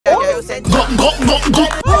Gojo Sensei.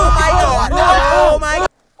 Oh my god! Oh my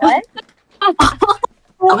god!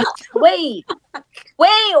 What? Wait,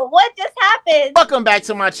 what just happened? Welcome back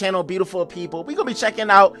to my channel, beautiful people. We're gonna be checking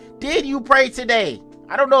out, did you pray today?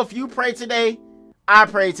 I don't know if you prayed today. I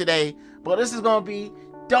prayed today. But this is gonna be,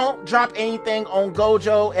 don't drop anything on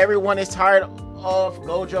Gojo. Everyone is tired of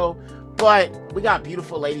Gojo. But we got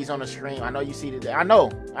beautiful ladies on the stream. I know you see today. I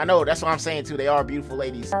know. That's what I'm saying too. They are beautiful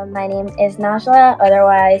ladies. My name is Najla,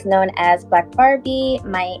 otherwise known as Black Barbie.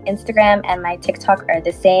 My Instagram and my TikTok are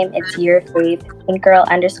the same. It's your fave pink girl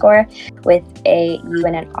 _ with a U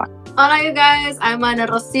and an R. Hola, you guys. I'm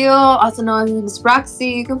ROXIEE, also known as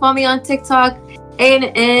ROXIEE. You can follow me on TikTok,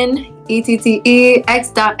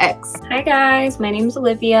 ANNETTEX.X. Hi guys, my name is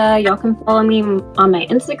Olivia. Y'all can follow me on my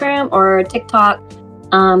Instagram or TikTok.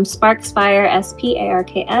 Sparkspire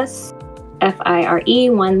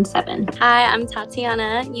SPARKSFIRE17. Hi, I'm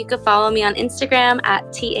Tatiahna. You can follow me on Instagram at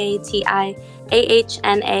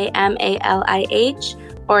TATIAHNAMALIH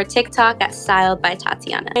or TikTok at Styled by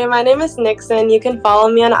Tatiahna. Hey, my name is Nicksyn. You can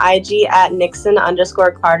follow me on IG at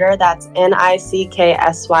Nicksyn_Carter. That's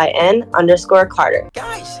NICKSYN_Carter.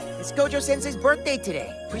 Guys, it's Gojo Sensei's birthday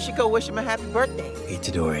today. We should go wish him a happy birthday.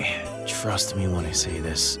 Itadori, trust me when I say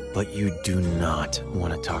this, but you do not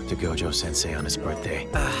want to talk to Gojo Sensei on his birthday.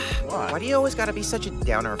 Why do you always gotta be such a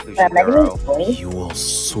downer, Fushiguro? You will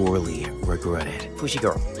sorely regret it.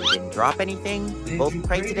 Fushiguro, we didn't drop anything, we both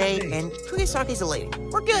prayed today, and Kugisaki's a lady.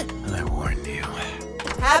 We're good. I warned you.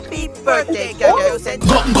 Happy birthday, Gojo Sensei!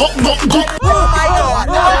 Oh my god!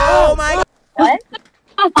 Oh my god!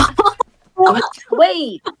 What?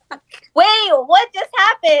 Wait, what just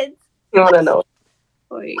happened? You wanna know?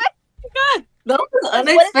 Wait. What? God, that was What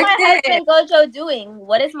unexpected. is my husband Gojo doing?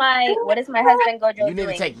 What is my husband Gojo You need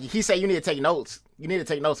doing? to take. He said you need to take notes. You need to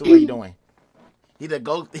take notes of what he's doing.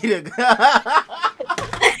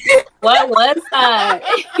 What was that?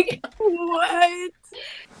 What?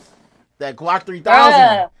 That Glock 3000.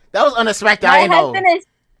 That was unexpected. I didn't know.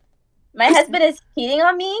 My husband is cheating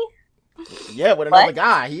on me? Yeah, with another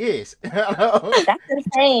guy. He is. That's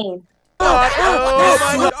insane. Oh my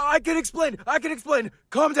god! I can explain.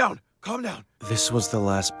 Calm down. This was the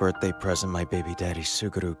last birthday present my baby daddy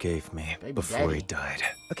Suguru gave me before he died.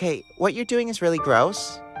 Okay, what you're doing is really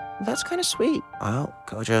gross. That's kind of sweet. Well,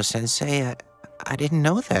 Gojo Sensei, I didn't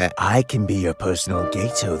know that. I can be your personal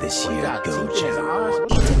gato this year, Gojo.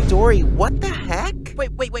 Itadori, what the heck?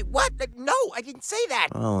 Wait, what? No, I didn't say that.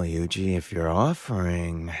 Well, Yuji, if you're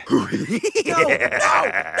offering... No!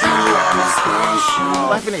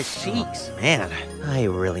 Laughing his cheeks. Man, I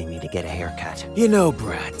really need to get a haircut. You know,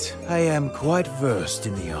 Brat, I am quite versed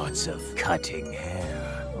in the arts of cutting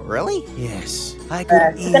hair. Really? Yes, I could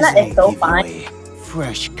Sukuna easily is so give fine. you a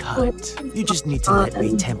fresh cut. You just need to let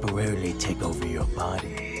me temporarily take over your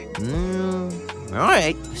body.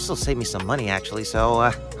 Alright. This'll save me some money, actually,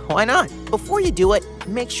 so, why not? Before you do it,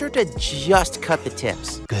 make sure to just cut the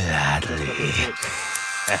tips. Gladly.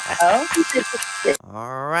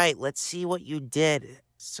 Alright, let's see what you did.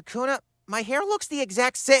 Sukuna, my hair looks the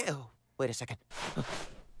exact same. Oh, wait a second.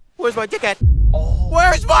 Where's my dick at?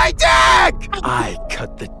 Where's my dick? I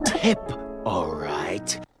cut the tip,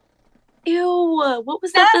 alright. Ew, what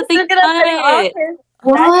was that they Look it up in the cut? office.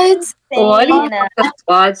 What? What are Insane. you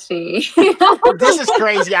watching? This is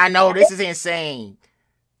crazy. I know. This is insane.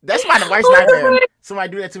 That's my worst nightmare. Somebody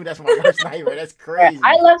do that to me. That's my worst nightmare. That's crazy.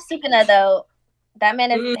 I love Sukuna though. That man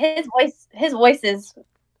is his voice is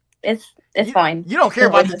fine. You don't care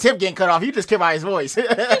about the tip getting cut off. You just care about his voice. He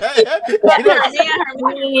kinda.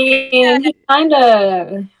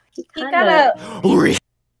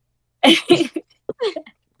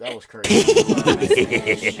 That was crazy.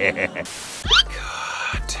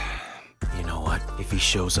 God. You know what? If he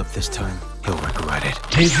shows up this time, he'll regret it.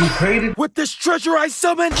 Did you pray to... With this treasure I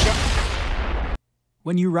summoned!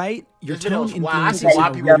 When you write, your This video tone is wild. I see influences why how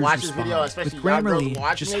people readers watch this video, respond. especially With young girls Grammarly,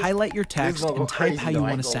 watching just it. highlight your This is text gonna go and type crazy, how you though. I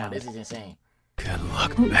want ain't to gonna lie. sound. This is insane. Good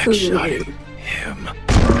luck backshotting him.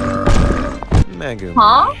 Megumi,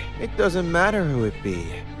 Huh? it doesn't matter who it be.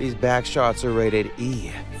 These back shots are rated E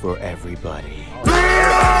for everybody.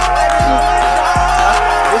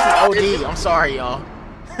 This is OD. I'm sorry, y'all.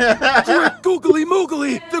 Grip googly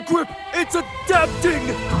moogly! The grip, it's adapting!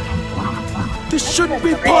 This shouldn't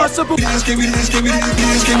be possible!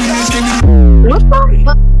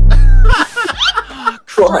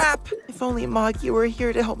 Crap! If only Maki were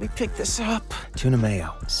here to help me pick this up. Tuna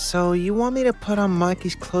mayo. So, you want me to put on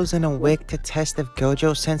Maki's clothes and a wig to test if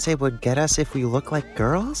Gojo Sensei would get us if we look like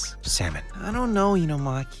girls? Salmon. I don't know,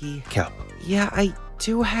 Maki. Kelp. Yeah, I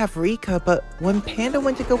do have Rika, but when Panda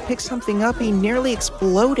went to go pick something up, he nearly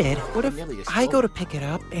exploded. What if I go to pick it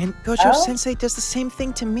up and Gojo-sensei does the same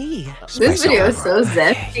thing to me? This video is so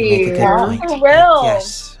zesty. For real.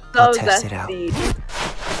 Yes, I'll test it out.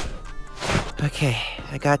 Okay,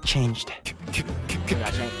 I got changed. Could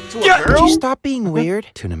you stop being weird?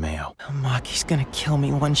 Tuna mayo. Maki's gonna kill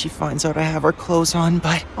me when she finds out I have her clothes on,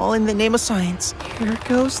 but all in the name of science. Here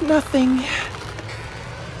goes nothing.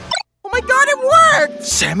 Oh my god, it worked!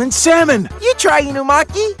 Salmon, salmon! You try,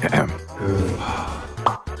 Inumaki!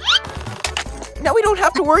 Now we don't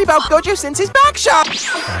have to worry about Gojo-sensei's back shop!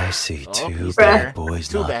 I see two bad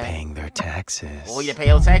boys not paying their taxes. Oh, you pay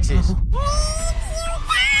your taxes.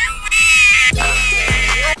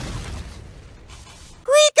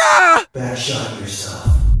 Rika! Backshot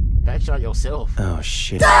yourself. Backshot yourself. Oh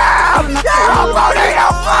shit. Damn!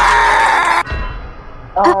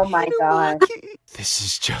 Oh my god. This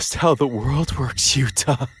is just how the world works,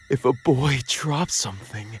 Yuta. If a boy drops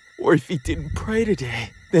something, or if he didn't pray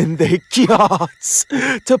today, then they got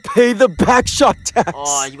to pay the backshot tax.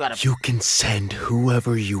 Oh, you gotta. You can send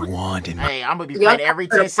whoever you want. And hey, I'm gonna be praying every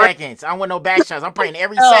 10 seconds. I don't want no backshots. I'm praying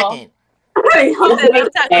every second. I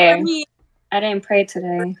didn't pray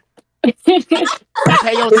today. You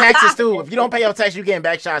pay your taxes too. If you don't pay your taxes, you getting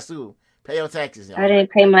backshots too. Pay your taxes. Y'all. I didn't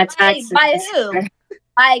pay my taxes. By who?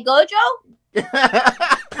 By Gojo?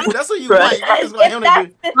 That's what you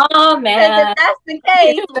want. Oh man! If that's the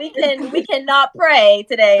case, we cannot pray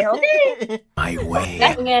today, okay? My way,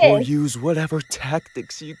 or use whatever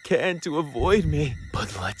tactics you can to avoid me.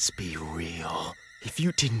 But let's be real. If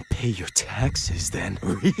you didn't pay your taxes, then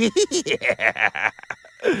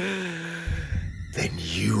then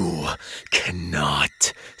you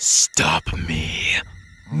cannot stop me.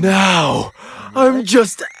 Now, I'm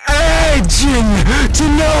just edging to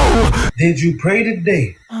know. Did you pray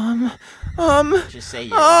today? Just say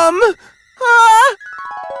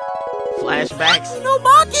flashbacks.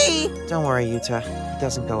 Inumaki! Don't worry, Yuta. He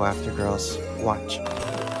doesn't go after girls. Watch.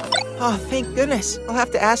 Oh, thank goodness. I'll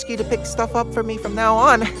have to ask you to pick stuff up for me from now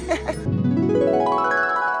on.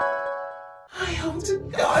 I hope to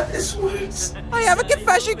God this works. I have a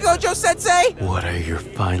confession, Gojo-sensei! What are your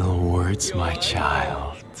final words, my child?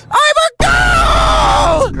 I'm a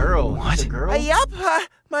girl! Girl? What? A girl? Yup.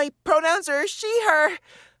 My pronouns are she, her.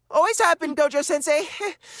 Always have been, Gojo-sensei.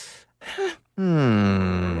 What do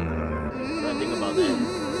I think about that?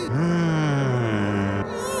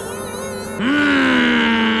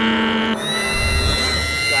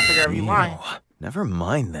 Gotta figure out your mind. Never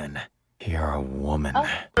mind then. You're a woman.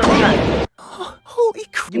 Holy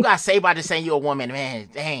crap. You got saved by just saying you're a woman, man.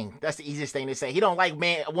 Dang, that's the easiest thing to say. He don't like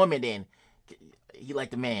a woman then. He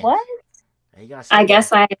like the man. What? I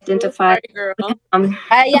guess I identify. Girl. Yeah,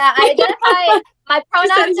 I identify. My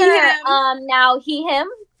pronouns are now he, him.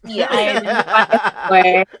 Yeah, I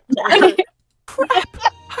identify. Crap!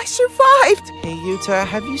 I survived! Hey, Yuta,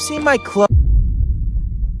 have you seen my clothes?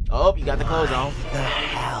 Oh, you got the clothes on. The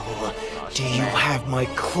hell do you have my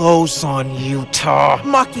clothes on, Yuta?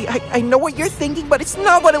 Maki, I know what you're thinking, but it's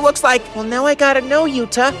not what it looks like. Well, now I gotta know,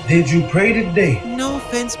 Yuta. Did you pray today? No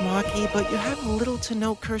offense, Maki, but you have little to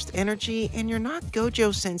no cursed energy, and you're not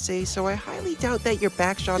Gojo-sensei, so I highly doubt that your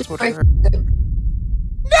backshots would hurt.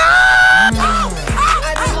 No!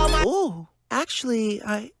 Oh, actually,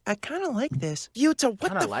 I kind of like this. Yuta,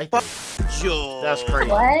 what the like fuck? That's crazy.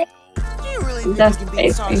 What? Do you really think you can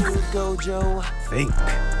be saucy with Gojo? Think.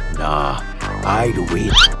 Nah, I'd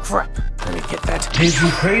wait. Crap. Let me get that. Did you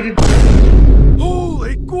pray today?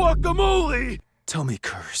 Holy guacamole! Tell me,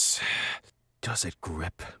 Curse. Does it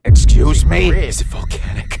grip? Excuse me? Is it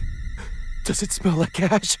volcanic? Does it smell like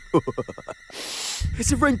ash?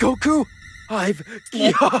 Is it Rengoku? I've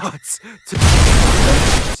got to...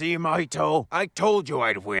 See, Maito? I told you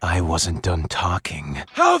I'd win. I wasn't done talking.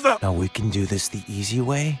 How the... Now we can do this the easy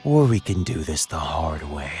way, or we can do this the hard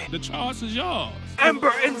way. The choice is yours.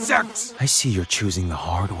 Ember insects! I see you're choosing the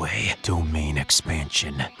hard way. Domain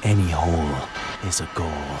expansion. Any hole is a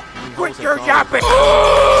goal. Quit your yapping!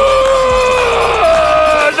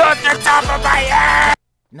 Not the top of my head!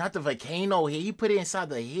 Not the volcano here. You put it inside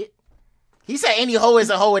the hit. He said any hole is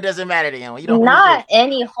a hole. It doesn't matter to him. You don't Not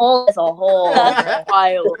any hole is a hole. That's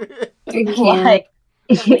wild. Like,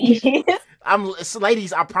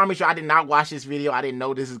 ladies, I promise you, I did not watch this video. I didn't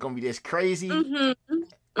know this is gonna be this crazy. To be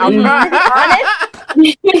honest,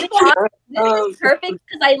 this is perfect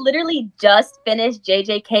because I literally just finished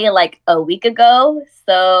JJK like a week ago.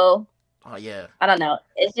 So, oh yeah, I don't know.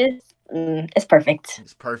 It's just, it's perfect.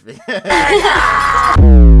 It's perfect.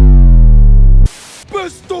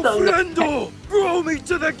 Besto friendo! Throw me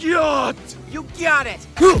to the yacht! You got it!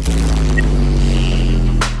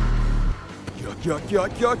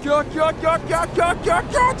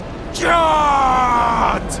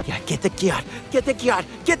 Yacht! Yeah, get the yacht. Get the yacht.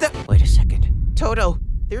 Get the. Wait a second. Toto,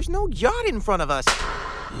 there's no yacht in front of us.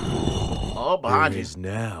 Oh, behind There you. is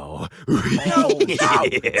now.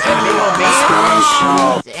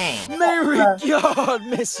 Dang. Merry God,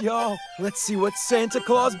 Miss Y'all. Let's see what Santa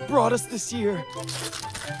Claus brought us this year.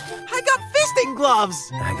 I got fisting gloves.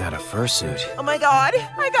 I got a fursuit. Oh my God,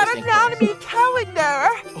 I got an anatomy calendar.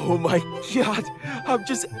 Oh my God, I'm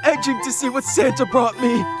just edging to see what Santa brought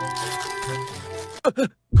me.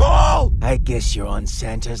 Call! I guess you're on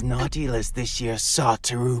Santa's naughty list this year,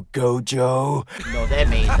 Satoru Gojo. No, that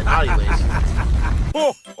means the naughty list.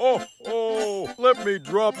 Oh, let me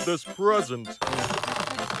drop this present.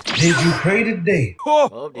 Did you pray today?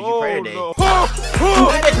 Oh, did you pray today? No.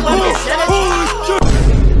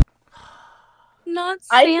 Not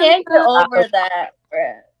I Santa. can't get over that.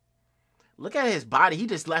 Bruh. Look at his body. He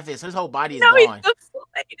just left his whole body is No, he's gone.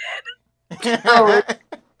 deflated. Oh.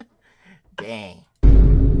 Dang.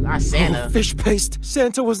 Not Santa. Oh, fish paste.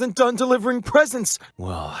 Santa wasn't done delivering presents.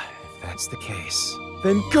 Well, if that's the case,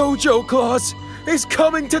 then Gojo Claus is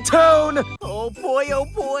coming to town. Oh boy,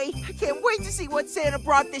 I can't wait to see what Santa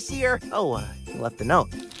brought this year. Oh, he left a note.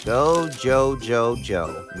 Joe.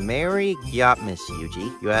 Merry yacht, Miss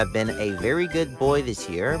Yuji. You have been a very good boy this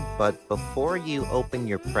year, but before you open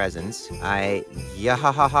your presents, I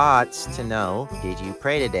yahahaats to know, did you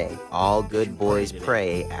pray today? All good boys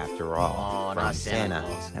pray after all. Oh, From not Santa Santa.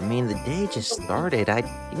 Claus. I mean, the day just started. I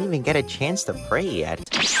didn't even get a chance to pray yet.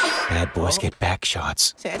 Bad boys get back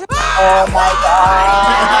shots. Santa. Oh my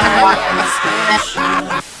God.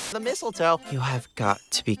 The mistletoe. You have got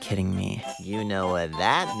to be kidding me. You know what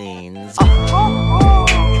that means.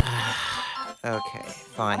 Okay,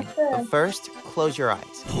 fine. But first, close your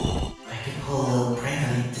eyes. I can pull a little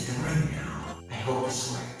prank to the ring now. I hope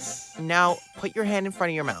this works. Now, put your hand in front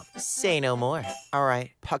of your mouth. Say no more. All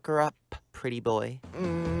right, pucker up, pretty boy.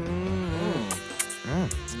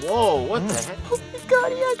 Whoa, what the heck?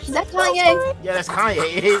 Is that Kanye? Yeah, that's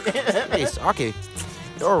Kanye. Hey, Saki,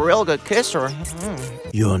 you're a real good kisser.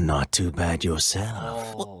 You're not too bad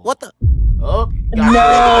yourself. What the? Oh,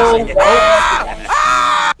 No.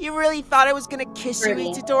 You really thought I was gonna kiss you,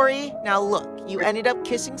 Itadori? Now look, you ended up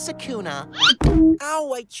kissing Sakuna.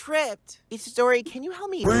 Ow, I tripped. Itadori, can you help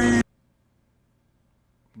me? Alright.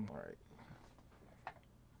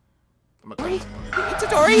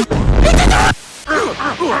 Itadori?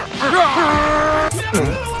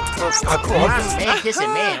 Man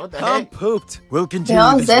kissing man, what the I'm heck? pooped. We'll continue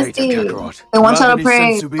all this later, zesty. Kakarot. They want Grab y'all to any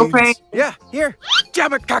pray. sensu Go beans? pray. Yeah, here.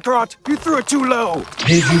 Damn it, Kakarot. You threw it too low.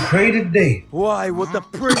 Did you pray today? Why would the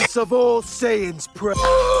Prince of all Saiyans pray?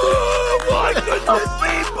 Oh, my goodness,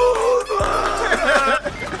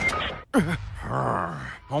 people!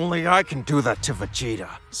 Only I can do that to Vegeta.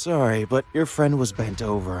 Sorry, but your friend was bent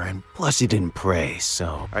over, and plus he didn't pray,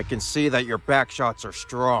 so I can see that your back shots are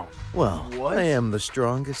strong. Well, I am the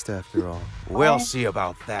strongest after all. We'll see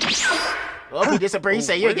about that. Oh, he disappeared. He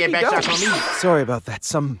said you'll get back shots from me. Sorry about that.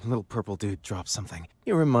 Some little purple dude dropped something.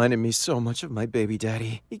 He reminded me so much of my baby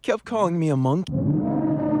daddy. He kept calling me a monkey.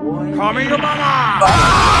 Call me your mama!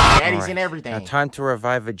 Daddy's in everything. Now time to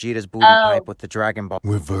revive Vegeta's booty pipe with the Dragon Ball.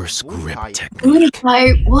 Reverse grip technique. Booty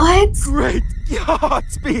pipe, what? Great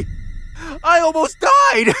Gatsby! I almost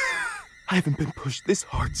died! I haven't been pushed this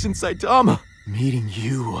hard since Saitama. Meeting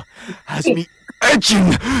you has me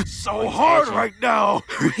edging so hard right now.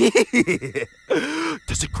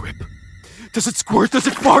 Does it grip? Does it squirt? Does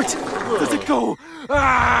it fart? Does it go?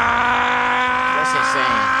 That's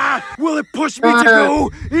insane. Will it push me to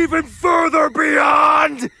go even further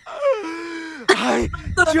beyond? I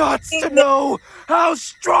got to know how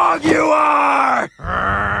strong you are!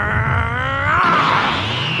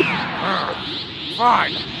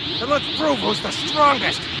 Fine, then let's prove who's the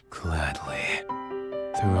strongest! Gladly,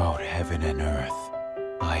 throughout heaven and earth,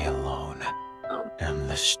 I alone am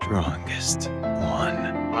the strongest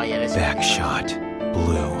one. Oh, yeah, that's Back shot,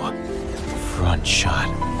 blue. Front shot,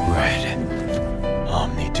 red.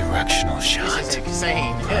 Omnidirectional shot, This is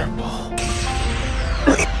insane. purple.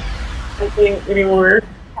 I can't anymore.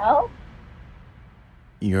 Help?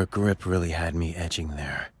 Your grip really had me edging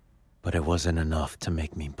there, but it wasn't enough to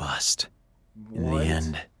make me bust. In the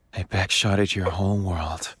end, I backshotted your whole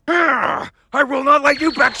world. I will not let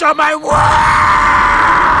you backshot my world!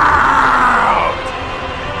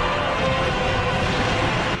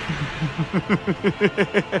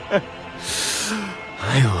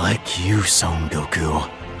 I like you, Son Goku.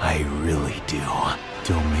 I really do.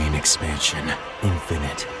 Domain expansion,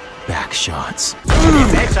 infinite backshots.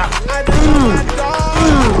 Back shot.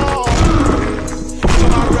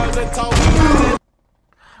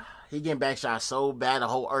 He getting back shots so bad the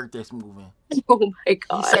whole earth is moving. Oh my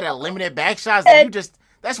god. He said unlimited back shots. That you just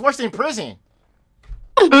that's worse than prison.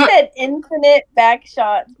 He said infinite back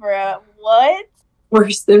shots, bro. What?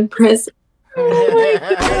 Worse than prison. Great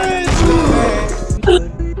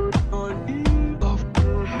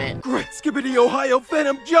Skibbity Ohio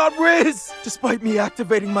Venom John Riz! Despite me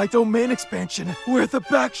activating my domain expansion, where the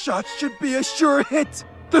back shots should be a sure hit,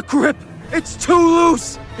 the grip, it's too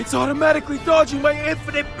loose! It's automatically dodging my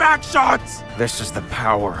infinite back shots! This is the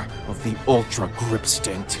power of the Ultra Grip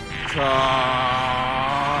Stint.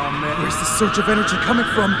 Where's the surge of energy coming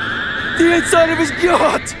from? The inside of his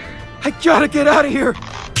yacht! I gotta get out of here!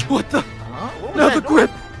 What the? Now the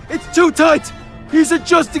grip! It's too tight! He's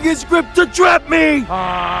adjusting his grip to trap me!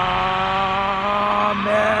 Ah,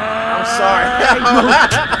 man! I'm sorry.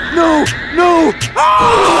 No! No!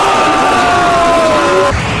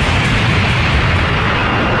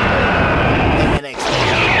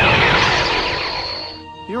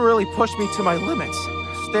 You really pushed me to my limits.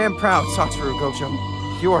 Stand proud, Satoru Gojo.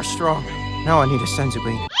 You are strong. Now I need a senzu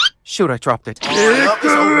bean. Shoot, I dropped it.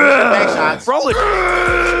 Broly!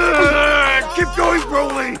 Keep going,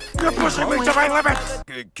 Broly! You're pushing me to my limits!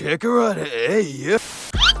 Kakarot, hey!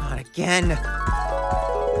 Not again.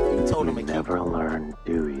 You told him You never learn,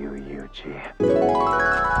 do you, Yuji?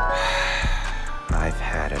 I've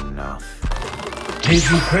had enough. Did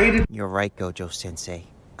you pray to... You're right, Gojo-sensei.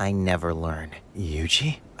 I never learn.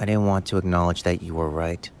 Yuji? I didn't want to acknowledge that you were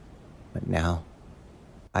right. But now,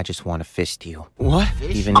 I just want to fist you. What?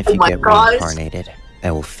 Even if you get reincarnated,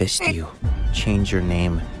 I will fist you. Change your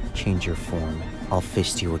name, change your form. I'll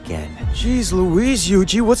fist you again. Jeez Louise,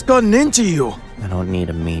 Yuji, what's gotten into you? I don't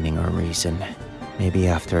need a meaning or reason. Maybe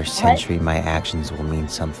after a century my actions will mean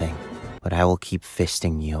something. But I will keep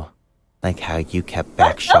fisting you. Like how you kept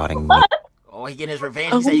backshotting me. Oh, he getting his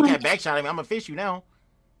revenge. He said you kept backshotting me. I'm gonna fist you now.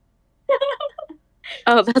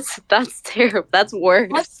 Oh, that's terrible. That's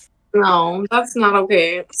worse. No, that's not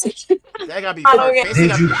okay. That gotta be okay.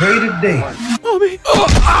 Did you pray today? Mommy!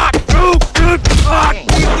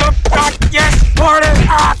 Yes, party!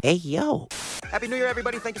 Hey, yo. Happy New Year,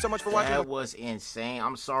 everybody. Thank you so much for watching. That was insane.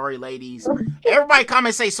 I'm sorry, ladies. Everybody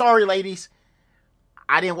comment say sorry, ladies.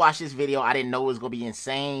 I didn't watch this video. I didn't know it was gonna be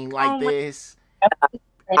insane like this.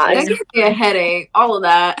 That gives me a headache. All of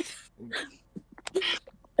that.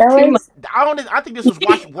 I think this was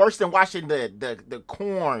worse than watching the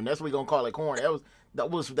corn. That's what we're gonna call it, corn. That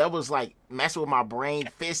was like messing with my brain,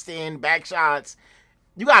 fisting, back shots.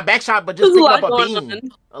 You got back shot, but just picking up a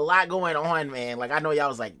beam. A lot going on, man. Like I know y'all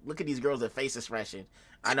was like, look at these girls' that face expression.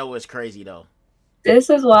 I know it's crazy though. This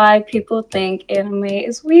is why people think anime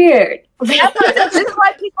is weird. This is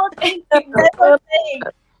why people think the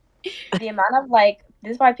amount of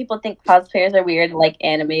this is why people think cosplayers are weird. Like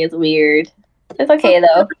anime is weird. It's okay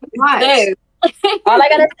though. Why? All I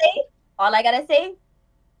gotta say,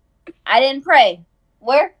 I didn't pray.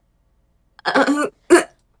 Where?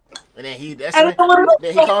 And then he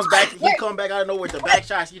comes back. He come back out of nowhere with the back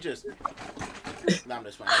shots. He just. No, I'm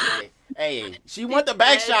just fine. Hey, she want the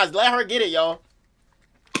back shots. Let her get it, y'all.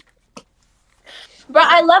 Bro,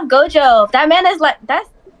 I love Gojo. That man is like that's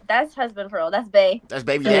husband for real. That's bae. That's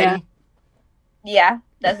baby daddy. Yeah,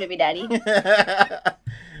 that's baby daddy.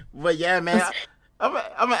 But yeah, man, I'm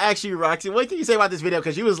gonna ask you, Roxy. What can you say about this video?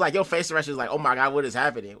 Because you was like, your face expression was like, oh my god, what is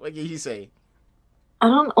happening? What can you say? I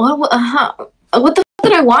don't know. What the fuck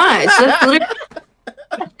did I watch?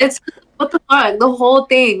 It's what the fuck? The whole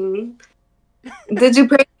thing. Did you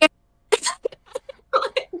pray?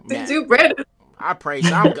 Did you pray? I prayed.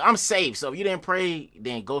 So I'm safe. So if you didn't pray,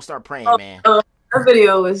 then go start praying, man. That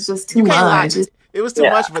video was just too much. It was too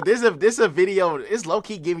much, but this is a video. It's low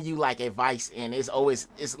key giving you like advice, and it's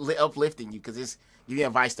uplifting you because it's you get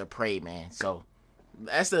advice to pray, man. So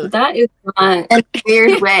that is not a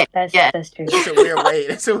weird way. That's true. It's a weird way.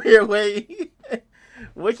 It's a weird way.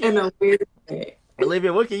 In a weird way.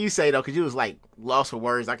 Olivia, what can you say though? Because you was like lost for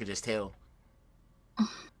words. I could just tell.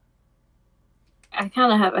 I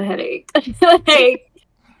kind of have a headache. Like,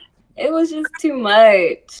 it was just too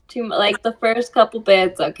much. Like the first couple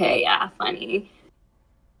bits, okay, yeah, funny.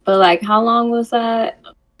 But like, how long was that?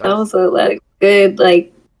 That was a good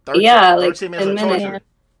 13, 10 minutes.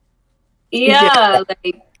 Yeah,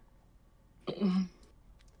 like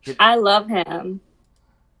I love him,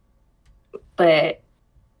 but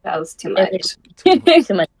that was too much. Too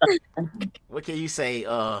much. What can you say?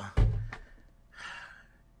 I'm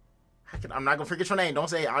not gonna forget your name. Don't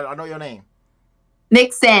say it. I know your name.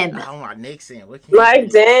 Nicksyn. Oh my Nicksyn. What can like,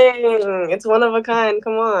 dang, it's one of a kind.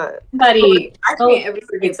 Come on, buddy. I can't ever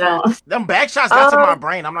forget that. Them back shots got to my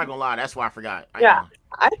brain. I'm not gonna lie. That's why I forgot.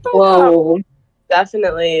 I thought Whoa.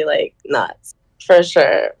 definitely like nuts for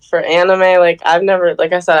sure. For anime, like I've never,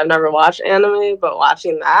 like I said, I've never watched anime, but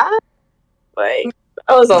watching that, like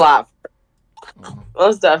that was a lot.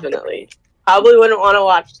 Most definitely. Probably wouldn't want to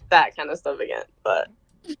watch that kind of stuff again, but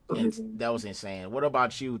that was insane. What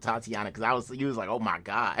about you, Tatiahna? Because you was like, oh my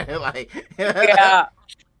god, like yeah.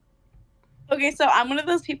 Okay, so I'm one of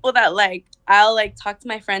those people that like I'll like talk to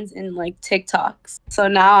my friends in like TikToks. So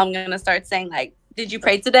now I'm gonna start saying like, "Did you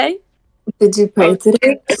pray today? Did you pray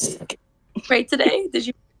today? Pray today? Did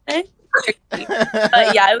you pray?"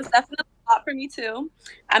 But yeah, it was definitely a lot for me too.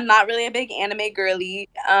 I'm not really a big anime girly,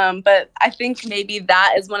 but I think maybe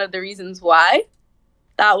that is one of the reasons why.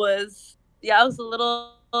 That was it was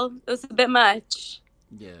it was a bit much.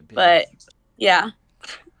 Yeah, but yeah.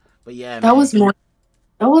 But yeah, that was more.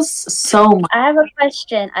 That was so much. I have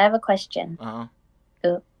a question. Uh-huh.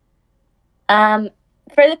 Cool.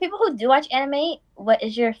 For the people who do watch anime, what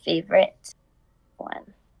is your favorite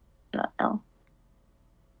one? I don't know.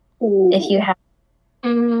 If you have,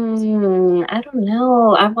 I don't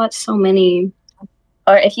know. I've watched so many.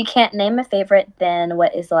 or if you can't name a favorite, then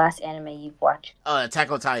what is the last anime you've watched?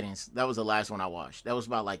 Attack on Titans. That was the last one I watched. That was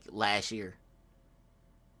about like last year.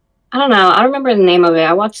 I don't know. I don't remember the name of it.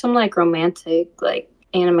 I watched some like romantic like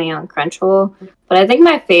anime on Crunchyroll, but I think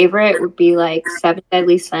my favorite would be like Seven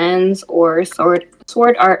Deadly Sins or Sword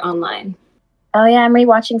Art Online. Oh yeah, I'm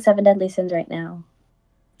rewatching Seven Deadly Sins right now.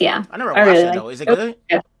 Yeah, I never watched it though. Is it good?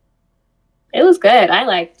 It was good. I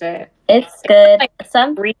liked it. It's good. Like,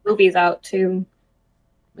 some 3 movies out too.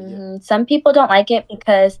 Some people don't like it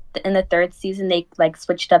because in the 3rd season they like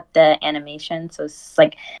switched up the animation, so it's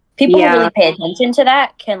like people who really pay attention to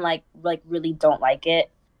that can like really don't like it.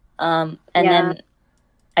 And then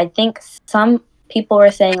I think some people were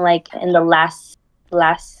saying like in the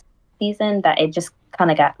last season that it just kind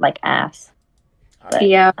of got like ass. But,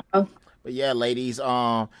 yeah. But yeah, ladies,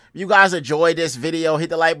 if you guys enjoyed this video, hit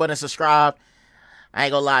the like button, subscribe. I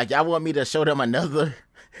ain't gonna lie, y'all want me to show them another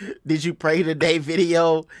Did You Pray Today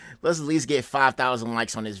video? Let's at least get 5,000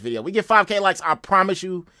 likes on this video. We get 5K likes, I promise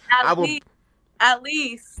you. At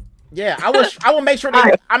least. Yeah, I will make sure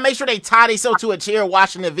they tie themselves to a chair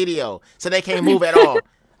watching the video so they can't move at all.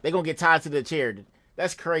 They're gonna get tied to the chair.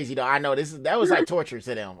 That's crazy though. I know that was like torture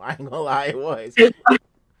to them. I ain't gonna lie, it was.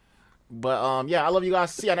 But yeah, I love you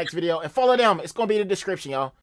guys. See y'all next video and follow them. It's gonna be in the description, y'all.